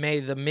 may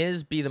the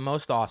Miz be the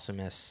most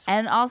awesomest.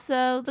 And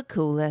also the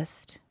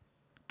coolest.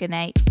 Good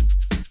night.